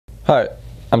Hi,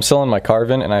 I'm selling my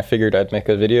Carvin and I figured I'd make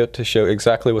a video to show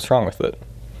exactly what's wrong with it.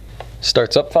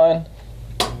 Starts up fine.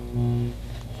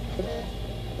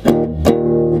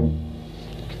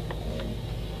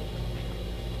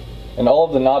 And all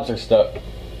of the knobs are stuck,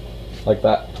 like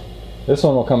that. This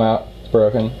one will come out, it's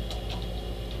broken.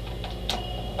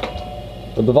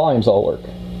 But the volumes all work.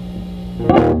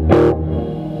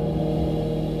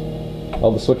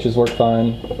 All the switches work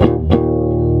fine.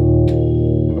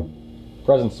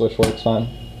 Present switch works fine.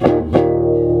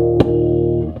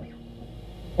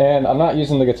 And I'm not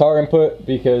using the guitar input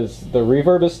because the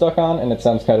reverb is stuck on and it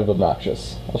sounds kind of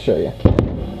obnoxious. I'll show you.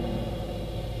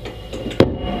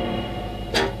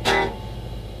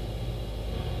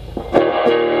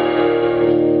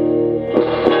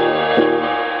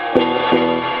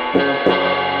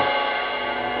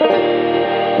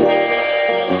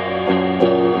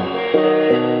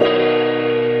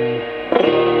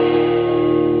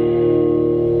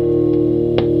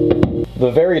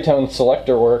 The Veritone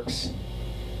selector works.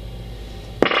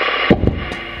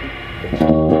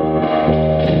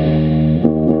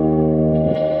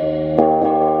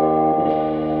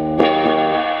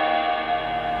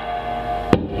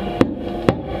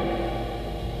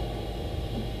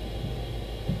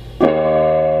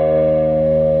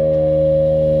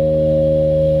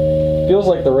 Feels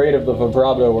like the rate of the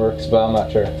vibrato works, but I'm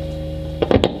not sure.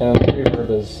 And the reverb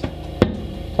is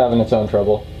having its own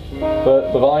trouble.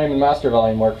 But the volume and master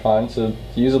volume work fine, so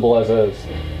it's usable as is.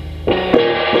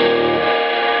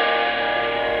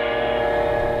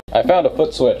 I found a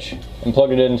foot switch and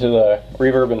plugged it into the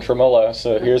reverb and tremolo,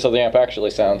 so here's how the amp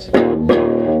actually sounds.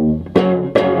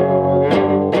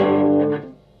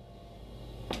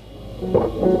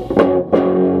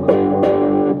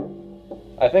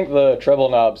 I think the treble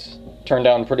knobs turned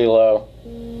down pretty low,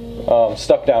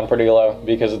 stuck down pretty low,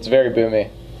 because it's very boomy.